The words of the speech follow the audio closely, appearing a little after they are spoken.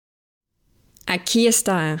Aquí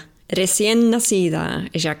está, recién nacida,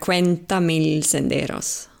 ella cuenta mil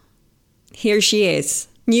senderos. Here she is,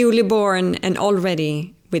 newly born and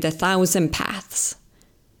already with 1,000 paths.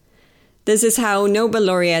 This is how Nobel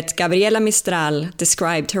laureate Gabriela Mistral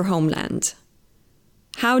described her homeland.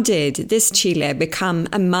 How did this Chile become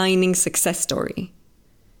a mining success story?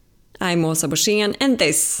 I'm Åsa Borssén, and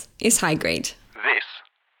this is High Grade. This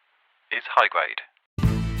is High Grade.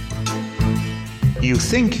 You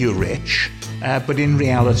think you're rich, but in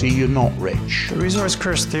reality you're not rich. The resource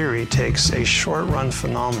curse theory takes a short-run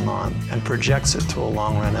phenomenon and projects it to a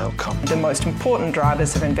long-run outcome. The most important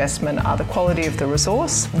drivers of investment are the quality of the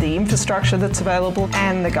resource, the infrastructure that's available,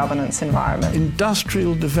 and the governance environment.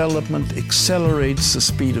 Industrial development accelerates the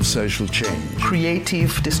speed of social change.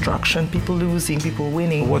 Creative destruction, people losing, people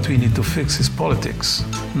winning. What we need to fix is politics,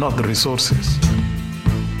 not the resources.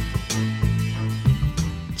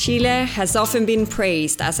 Chile has often been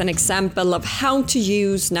praised as an example of how to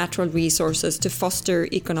use natural resources to foster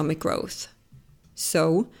economic growth.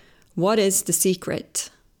 So, what is the secret?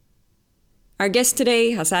 Our guest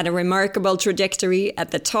today has had a remarkable trajectory at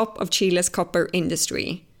the top of Chile's copper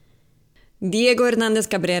industry. Diego Hernández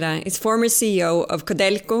Cabrera is former CEO of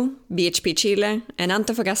Codelco, BHP Chile, and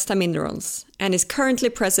Antofagasta Minerals, and is currently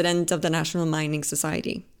president of the National Mining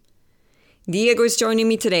Society. Diego is joining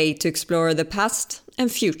me today to explore the past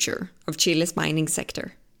and future of Chile's mining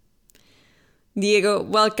sector. Diego,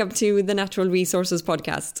 welcome to the Natural Resources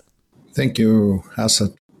Podcast. Thank you,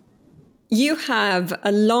 Hassan. You have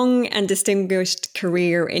a long and distinguished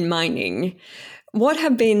career in mining. What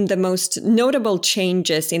have been the most notable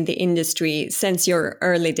changes in the industry since your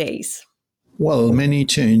early days? Well, many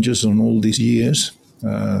changes on all these years.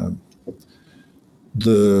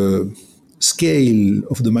 The scale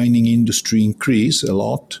of the mining industry increased a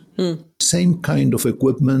lot. Same kind of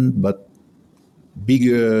equipment, but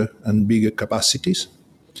bigger and bigger capacities.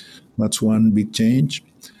 That's one big change.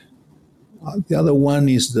 The other one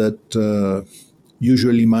is that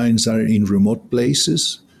usually mines are in remote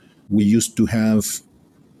places. We used to have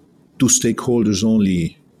two stakeholders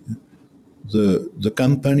only, the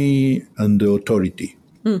company and the authority.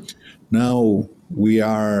 Now we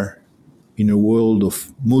are in a world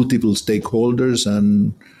of multiple stakeholders,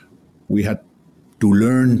 and we had to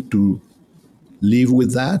learn to live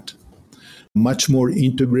with that. Much more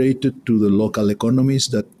integrated to the local economies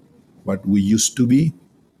than what we used to be.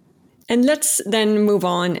 And let's then move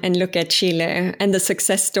on and look at Chile and the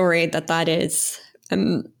success story that is.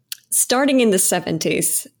 Starting in the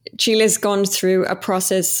 70s, Chile's gone through a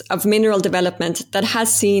process of mineral development that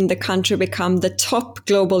has seen the country become the top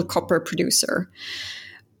global copper producer.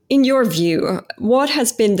 In your view, what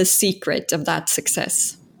has been the secret of that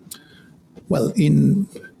success? Well, in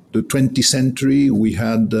the 20th century, we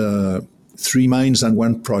had 3 mines and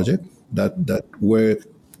 1 project that were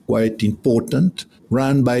quite important,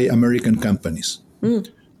 run by American companies.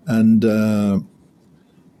 And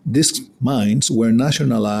these mines were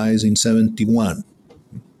nationalized in 1971.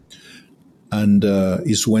 And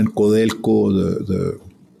is when Codelco, the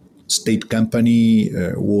state company,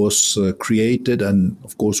 was created and,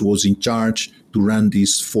 of course, was in charge to run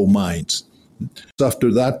these 4 mines.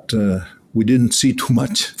 After that, we didn't see too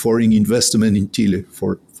much foreign investment in Chile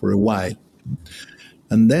for a while.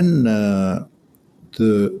 And then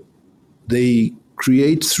they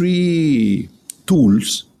create 3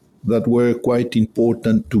 tools that were quite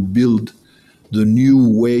important to build the new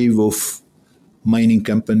wave of mining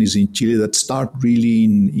companies in Chile that start really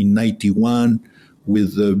in 91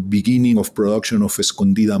 with the beginning of production of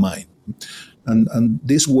Escondida mine. And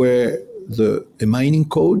these were a mining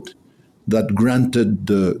code that granted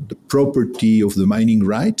the property of the mining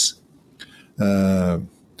rights.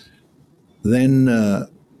 Then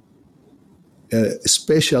a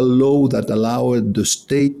special law that allowed the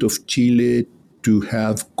state of Chile to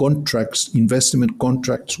have contracts, investment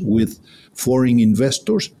contracts with foreign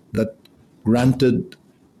investors that granted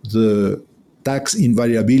the tax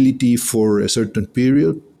invariability for a certain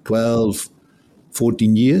period, 12,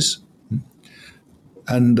 14 years.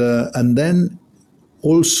 And then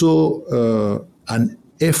also an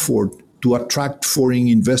effort to attract foreign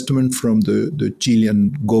investment from the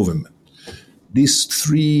Chilean government. These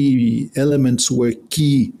 3 elements were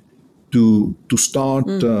key to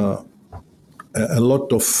start a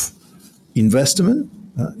lot of investment.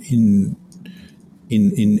 In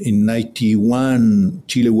 91,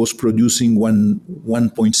 Chile was producing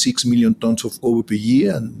 1.6 million tons of copper per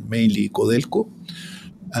year, and mainly Codelco.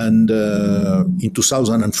 And in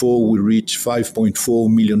 2004, we reached 5.4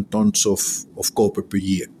 million tons of copper per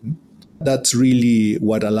year. That's really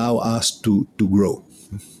what allowed us to grow.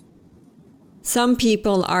 Some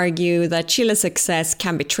people argue that Chile's success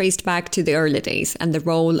can be traced back to the early days and the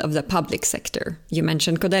role of the public sector. You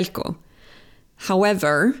mentioned Codelco.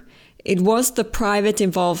 However, it was the private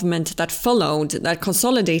involvement that followed that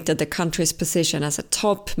consolidated the country's position as a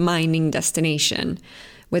top mining destination,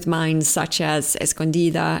 with mines such as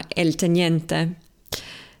Escondida, El Teniente.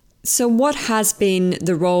 So what has been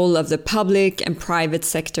the role of the public and private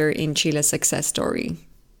sector in Chile's success story?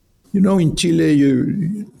 In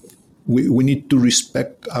Chile, we need to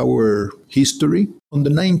respect our history. In the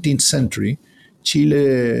 19th century,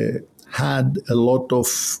 Chile had a lot of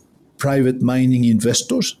private mining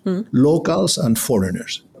investors, locals and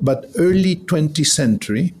foreigners. But early 20th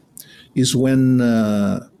century is when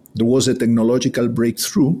there was a technological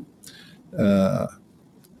breakthrough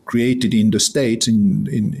created in the States,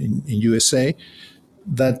 in USA,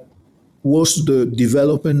 that was the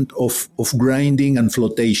development of grinding and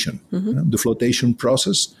flotation, the flotation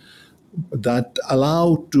process that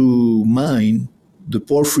allowed to mine the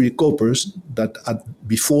porphyry coppers that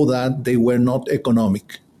before that they were not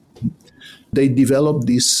economic. They developed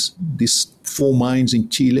these 4 mines in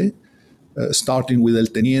Chile, starting with El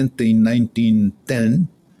Teniente in 1910,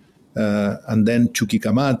 and then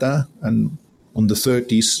Chuquicamata, and on the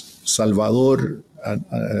 30s, Salvador, and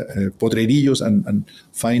Potrerillos, and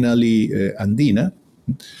finally Andina.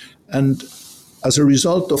 And as a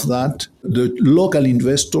result of that, the local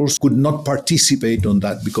investors could not participate on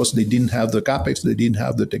that because they didn't have the capex, they didn't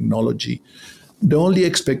have the technology. The only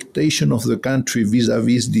expectation of the country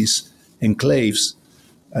vis-a-vis these enclaves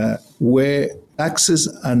were taxes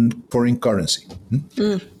and foreign currency.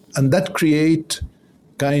 And that create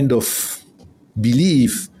kind of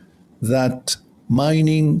belief that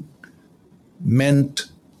mining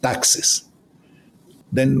meant taxes.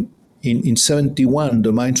 Then in 71,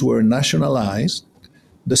 the mines were nationalized.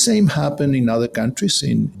 The same happened in other countries,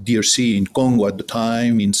 in DRC, in Congo at the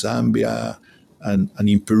time, in Zambia, and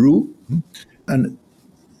in Peru. And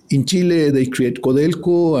in Chile, they created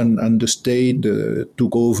Codelco, and the state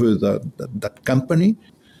took over that company.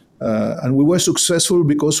 And we were successful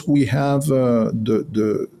because we have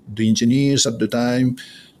the engineers at the time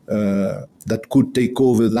that could take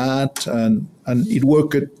over that, and it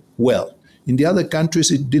worked well. In the other countries,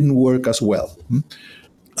 it didn't work as well.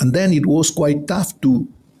 And then it was quite tough to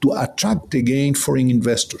attract again foreign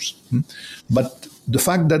investors. But the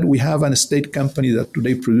fact that we have a state company that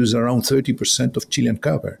today produces around 30% of Chilean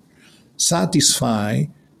copper satisfy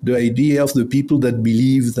the idea of the people that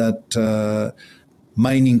believe that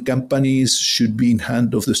mining companies should be in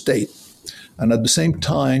hand of the state. And at the same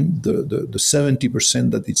time, the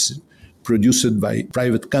 70% that it's produced by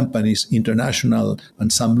private companies, international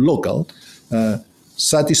and some local,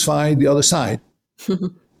 satisfy the other side.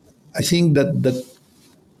 I think that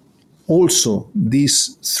also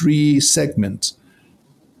these 3 segments,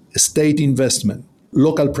 state investment,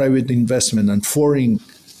 local private investment, and foreign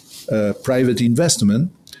private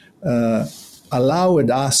investment,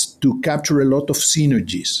 allowed us to capture a lot of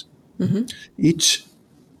synergies. Each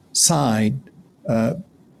side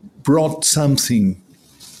brought something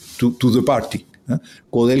to the party.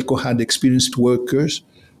 Codelco had experienced workers.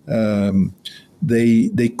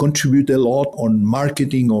 They contribute a lot on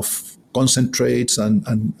marketing of concentrates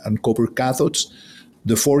and copper cathodes.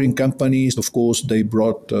 The foreign companies, of course, they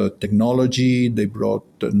brought technology, they brought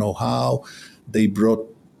know-how, they brought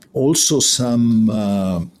also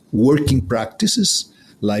some working practices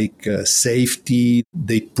like safety.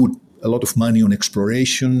 They put a lot of money on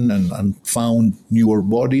exploration and found newer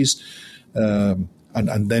bodies.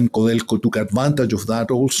 And then Codelco took advantage of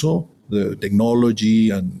that also, the technology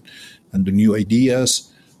and the new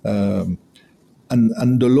ideas. And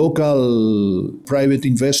the local private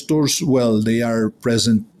investors, well, they are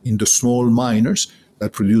present in the small miners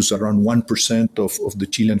that produce around 1% of the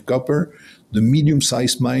Chilean copper, the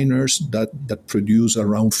medium-sized miners that produce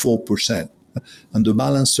around 4%. And the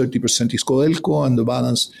balance, 30% is Codelco, and the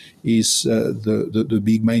balance is the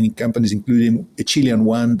big mining companies, including a Chilean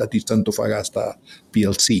one that is Antofagasta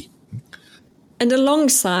PLC. And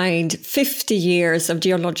alongside 50 years of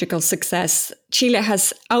geological success, Chile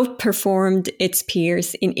has outperformed its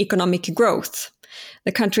peers in economic growth.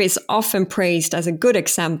 The country is often praised as a good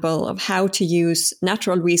example of how to use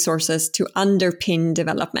natural resources to underpin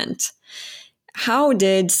development. How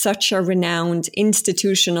did such a renowned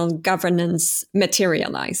institutional governance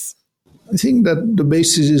materialize? I think that the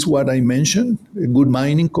basis is what I mentioned, a good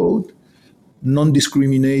mining code,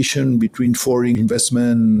 non-discrimination between foreign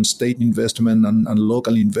investment, state investment, and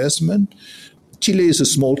local investment. Chile is a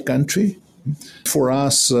small country. For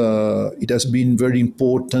us, it has been very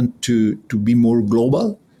important to be more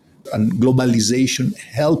global. and globalization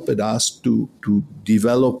helped us to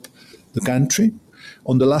develop the country.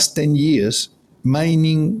 On the last 10 years,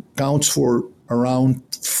 mining counts for around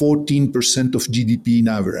 14% of GDP in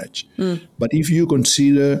average. But if you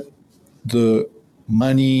consider the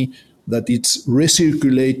money that it's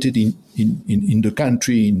recirculated in the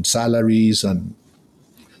country in salaries and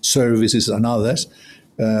services and others,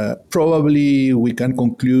 probably we can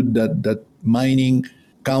conclude that mining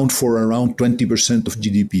count for around 20% of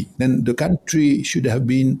GDP. Then the country should have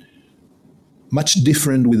been much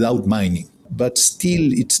different without mining. But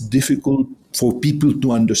still, it's difficult for people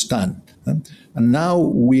to understand. And now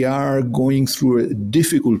we are going through a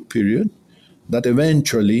difficult period that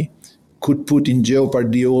eventually could put in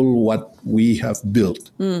jeopardy all what we have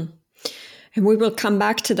built. And we will come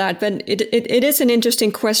back to that. But it is an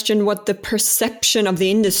interesting question what the perception of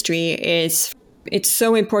the industry is. It's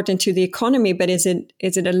so important to the economy, but is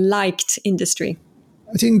it a liked industry?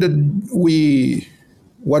 I think that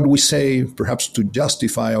what we say, perhaps to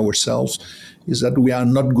justify ourselves, is that we are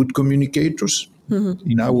not good communicators.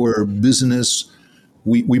 In our business,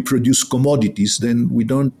 we produce commodities, then we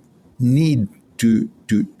don't need to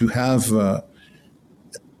have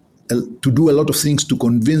to do a lot of things to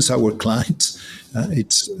convince our clients.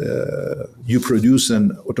 You produce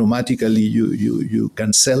and automatically you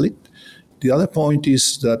can sell it. The other point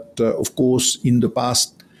is that, of course, in the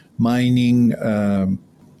past, mining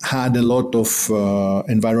had a lot of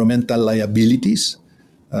environmental liabilities.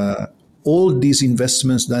 All these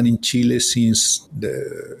investments done in Chile since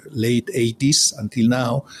the late 80s until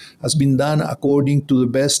now has been done according to the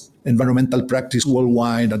best environmental practice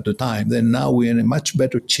worldwide at the time. Then now we're in a much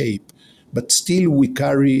better shape. But still we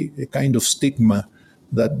carry a kind of stigma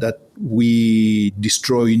that we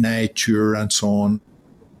destroy nature and so on.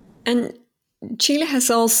 And Chile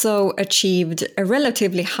has also achieved a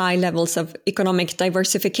relatively high levels of economic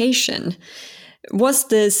diversification. Was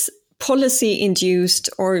this policy induced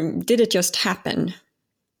or did it just happen?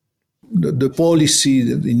 The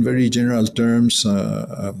policy, in very general terms,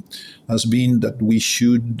 has been that we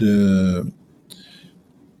should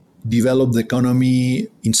develop the economy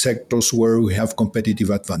in sectors where we have competitive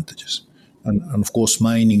advantages. And of course,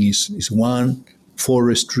 mining is one,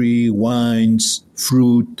 forestry, wines,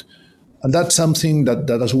 fruit. And that's something that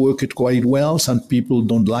has worked quite well. Some people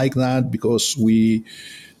don't like that because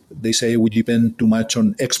they say we depend too much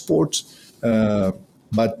on exports.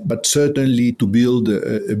 But certainly to build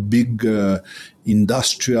a big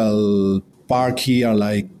industrial park here,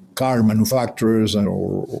 like car manufacturers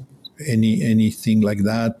or anything like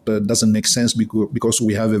that, doesn't make sense because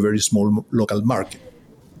we have a very small local market.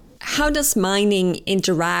 How does mining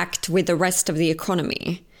interact with the rest of the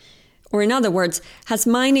economy? Or in other words, has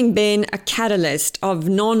mining been a catalyst of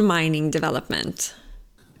non-mining development?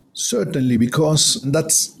 Certainly, because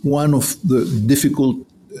that's one of the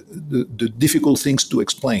difficult things to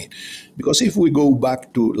explain. Because if we go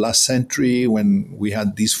back to last century when we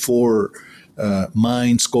had these four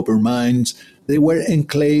mines, copper mines, they were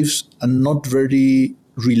enclaves and not very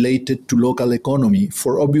related to local economy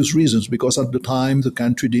for obvious reasons, because at the time the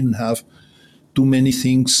country didn't have too many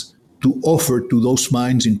things to offer to those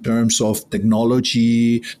mines in terms of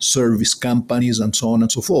technology, service companies, and so on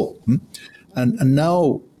and so forth. And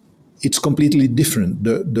now it's completely different.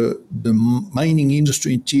 The mining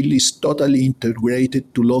industry in Chile is totally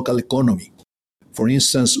integrated to local economy. For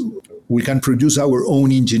instance, we can produce our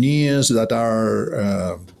own engineers that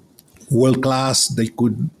are world-class. They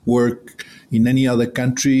could work in any other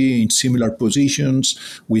country in similar positions.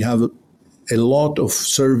 We have a lot of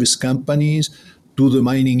service companies to the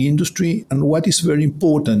mining industry. And what is very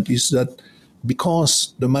important is that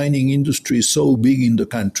because the mining industry is so big in the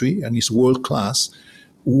country and is world-class,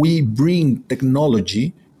 we bring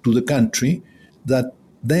technology to the country that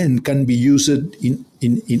then can be used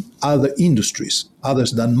in other industries,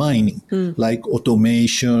 others than mining, like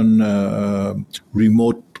automation,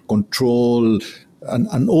 remote control,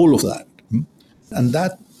 and all of that. And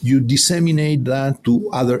that you disseminate that to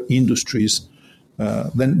other industries,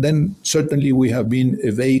 then certainly we have been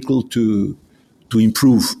a vehicle to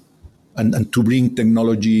improve and to bring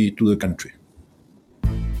technology to the country.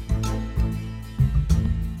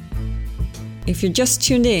 If you just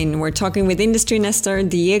tuned in, we're talking with industry investor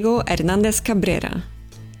Diego Hernandez Cabrera.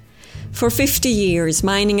 For 50 years,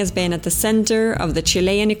 mining has been at the center of the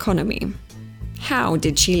Chilean economy. How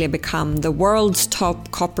did Chile become the world's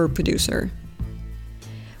top copper producer?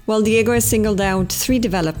 Well, Diego has singled out 3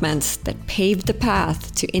 developments that paved the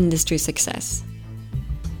path to industry success.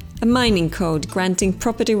 A mining code granting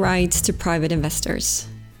property rights to private investors.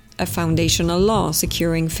 A foundational law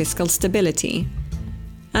securing fiscal stability.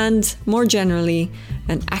 and, more generally,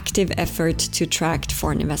 an active effort to attract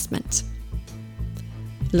foreign investment.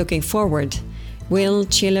 Looking forward, will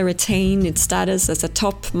Chile retain its status as a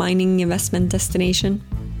top mining investment destination?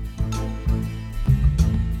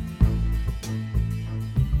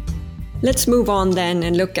 Let's move on then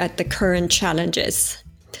and look at the current challenges.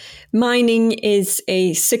 Mining is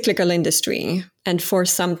a cyclical industry, and for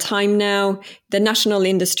some time now, the national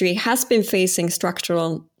industry has been facing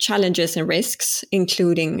structural challenges and risks,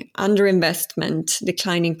 including underinvestment,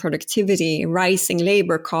 declining productivity, rising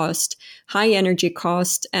labor cost, high energy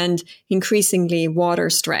cost, and increasingly water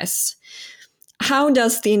stress. How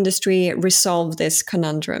does the industry resolve this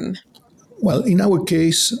conundrum? Well, in our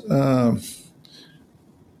case,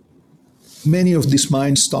 many of these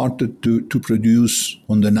mines started to produce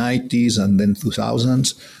on the 90s and then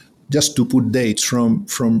 2000s. Just to put dates, from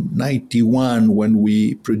 91, when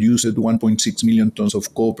we produced 1.6 million tons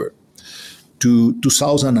of copper, to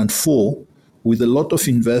 2004, with a lot of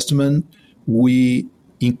investment, we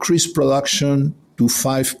increased production to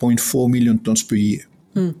 5.4 million tons per year.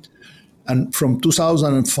 And from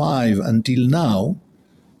 2005 until now,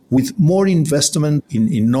 with more investment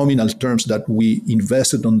in nominal terms that we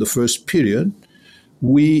invested on the first period,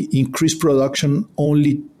 we increased production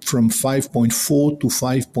only from 5.4 to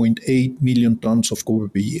 5.8 million tons of copper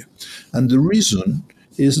per year. And the reason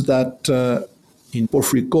is that in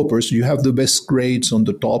porphyry coppers, you have the best grades on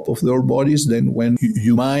the top of the ore bodies. Then when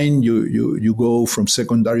you mine, you go from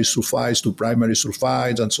secondary sulfides to primary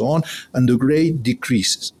sulfides and so on, and the grade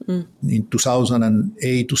decreases. In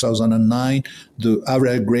 2008, 2009, the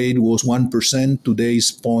average grade was 1%. Today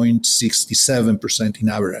is 0.67% in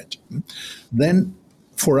average. Then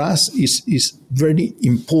for us, it's very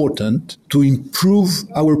important to improve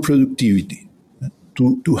our productivity,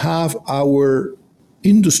 to have our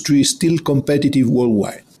industry is still competitive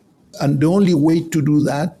worldwide. And the only way to do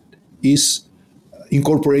that is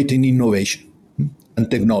incorporating innovation and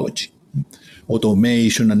technology,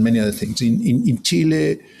 automation and many other things. In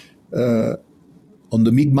Chile, on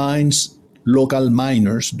the big mines, local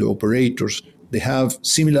miners, the operators, they have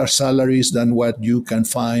similar salaries than what you can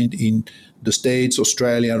find in the States,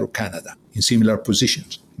 Australia, or Canada in similar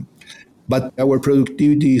positions. But our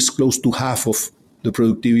productivity is close to half of the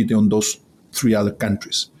productivity on those three other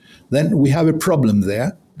countries. Then we have a problem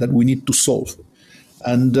there that we need to solve.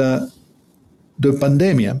 And the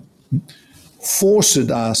pandemic forced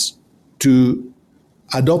us to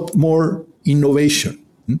adopt more innovation.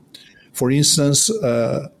 For instance,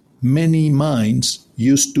 many mines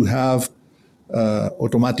used to have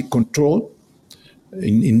automatic control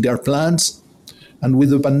in their plants. And with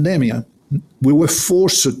the pandemic, we were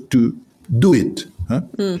forced to do it.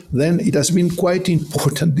 Then it has been quite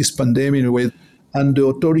important, this pandemic in a way, and the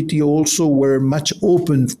authority also were much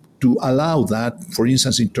open to allow that, for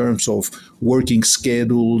instance, in terms of working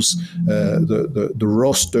schedules, the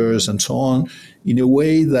rosters and so on, in a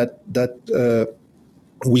way that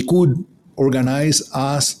we could organize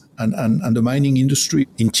us and the mining industry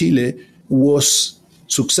in Chile was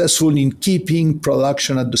successful in keeping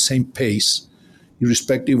production at the same pace,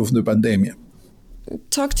 irrespective of the pandemic.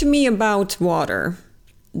 Talk to me about water.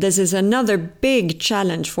 This is another big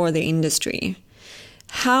challenge for the industry.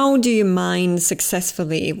 How do you mine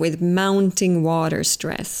successfully with mounting water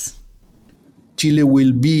stress? Chile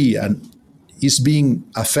will be and is being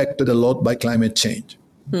affected a lot by climate change.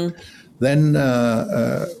 Then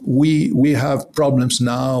we have problems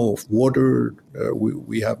now of water.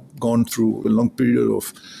 We have gone through a long period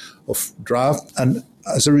of drought. And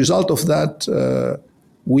as a result of that,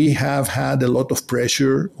 we have had a lot of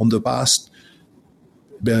pressure on the past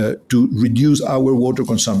to reduce our water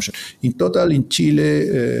consumption. In total, in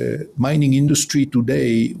Chile, mining industry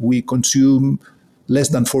today, we consume less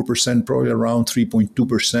than 4%, probably around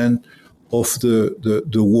 3.2% of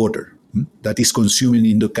the water that is consumed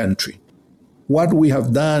in the country. What we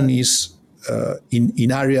have done is,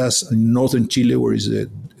 in areas in northern Chile where is a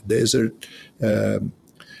desert,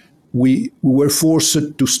 we were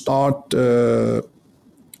forced to start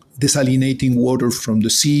desalinating water from the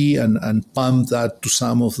sea and pump that to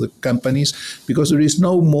some of the companies because there is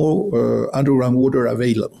no more underground water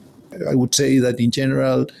available. I would say that in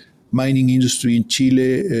general, mining industry in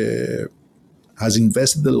Chile has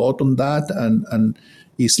invested a lot on that and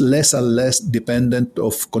is less and less dependent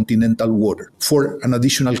of continental water for an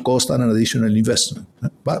additional cost and an additional investment.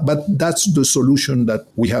 But that's the solution that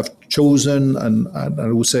we have chosen, and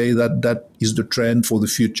I would say that is the trend for the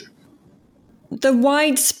future. The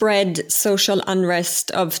widespread social unrest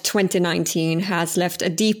of 2019 has left a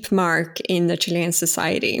deep mark in the Chilean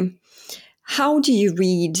society. How do you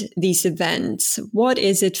read these events? What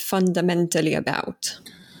is it fundamentally about?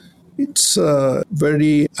 It's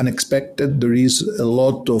very unexpected. There is a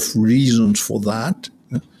lot of reasons for that.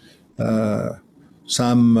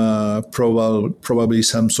 Some probably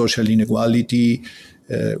some social inequality.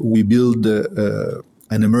 We build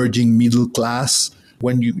an emerging middle class.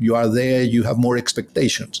 When you are there, you have more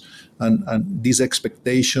expectations. And these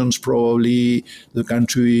expectations, probably the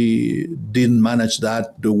country didn't manage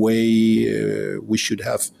that the way we should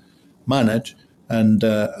have managed. And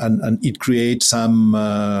it creates some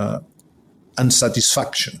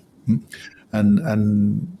unsatisfaction.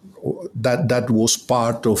 And that was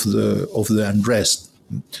part of the unrest.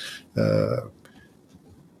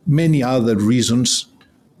 Many other reasons.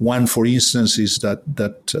 One, for instance, is that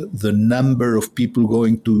the number of people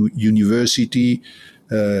going to university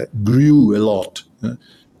grew a lot.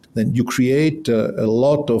 Then you create a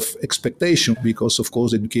lot of expectation because, of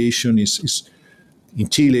course, education is in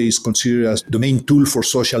Chile is considered as the main tool for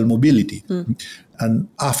social mobility. And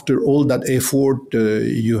after all that effort,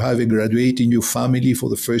 you have a graduate in your family for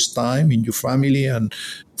the first time in your family, and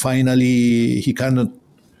finally he cannot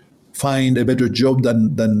find a better job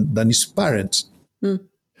than his parents.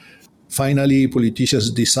 Finally,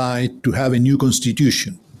 politicians decide to have a new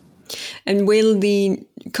constitution. And will the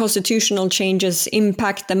constitutional changes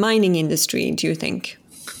impact the mining industry, do you think?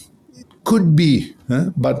 Could be,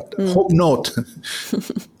 but hope not.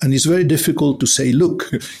 And it's very difficult to say,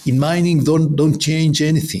 look, in mining, don't change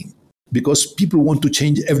anything, because people want to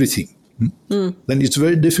change everything. Then it's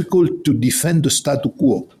very difficult to defend the status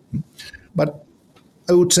quo. But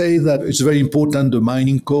I would say that it's very important, the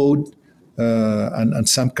mining code and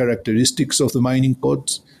some characteristics of the mining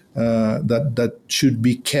codes that should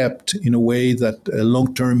be kept in a way that a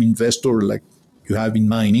long-term investor like you have in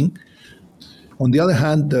mining. On the other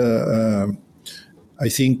hand, I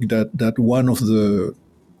think that one of the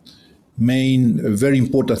main, very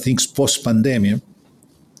important things post-pandemic,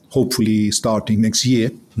 hopefully starting next year,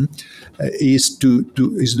 is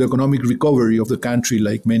the economic recovery of the country,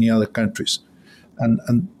 like many other countries,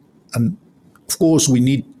 and of course we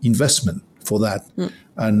need investment for that,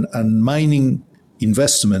 and mining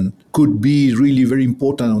investment could be really very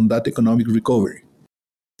important on that economic recovery.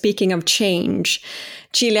 Speaking of change,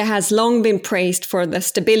 Chile has long been praised for the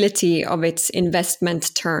stability of its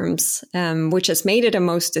investment terms, which has made it a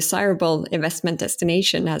most desirable investment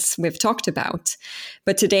destination, as we've talked about.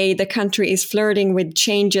 But today, the country is flirting with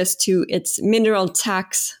changes to its mineral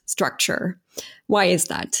tax structure. Why is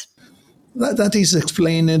that? That is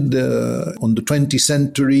explained on the 20th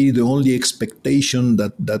century. The only expectation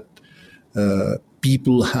that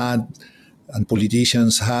people had and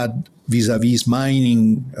politicians had vis-a-vis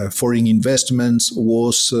mining, foreign investments,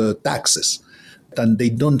 was taxes. And they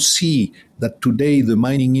don't see that today the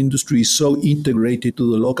mining industry is so integrated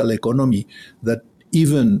to the local economy that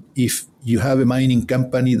even if you have a mining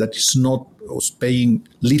company that is not paying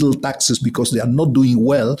little taxes because they are not doing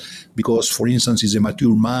well, because, for instance, it's a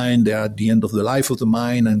mature mine, they are at the end of the life of the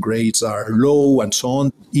mine and grades are low and so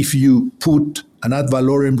on. If you put an ad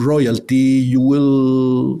valorem royalty, you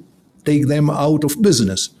will take them out of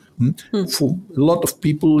business. For a lot of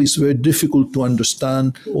people, it's very difficult to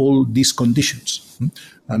understand all these conditions.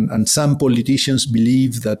 And some politicians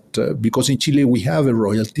believe that because in Chile we have a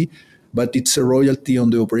royalty, but it's a royalty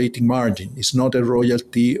on the operating margin. It's not a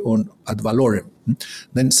royalty on ad valorem.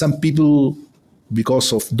 Then some people,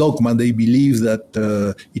 because of dogma, they believe that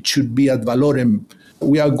it should be ad valorem.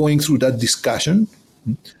 We are going through that discussion,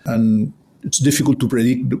 and it's difficult to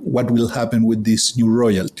predict what will happen with this new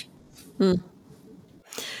royalty.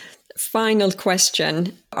 Final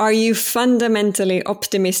question. Are you fundamentally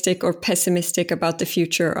optimistic or pessimistic about the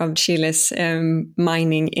future of Chile's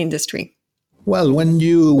mining industry? Well, when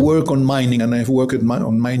you work on mining, and I've worked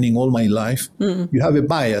on mining all my life, you have a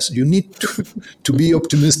bias. You need to be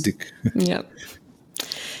optimistic. Yeah.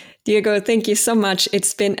 Diego, thank you so much.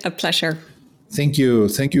 It's been a pleasure. Thank you.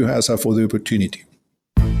 Thank you, Hasa, for the opportunity.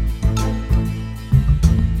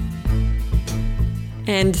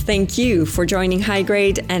 And thank you for joining High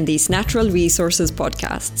Grade and these Natural Resources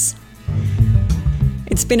podcasts.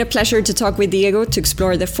 It's been a pleasure to talk with Diego to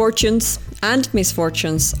explore the fortunes and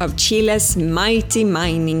misfortunes of Chile's mighty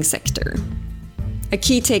mining sector. A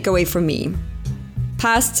key takeaway for me: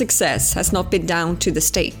 past success has not been down to the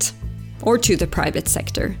state or to the private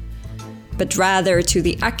sector, but rather to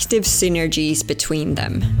the active synergies between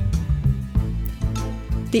them.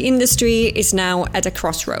 The industry is now at a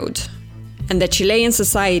crossroad, and the Chilean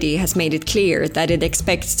society has made it clear that it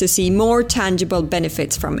expects to see more tangible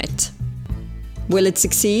benefits from it. Will it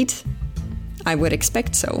succeed? I would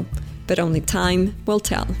expect so, but only time will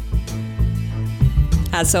tell.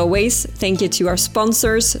 As always, thank you to our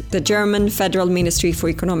sponsors, the German Federal Ministry for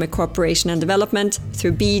Economic Cooperation and Development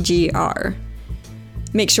through BGR.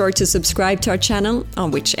 Make sure to subscribe to our channel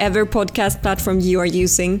on whichever podcast platform you are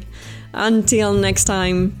using. Until next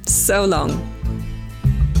time, so long.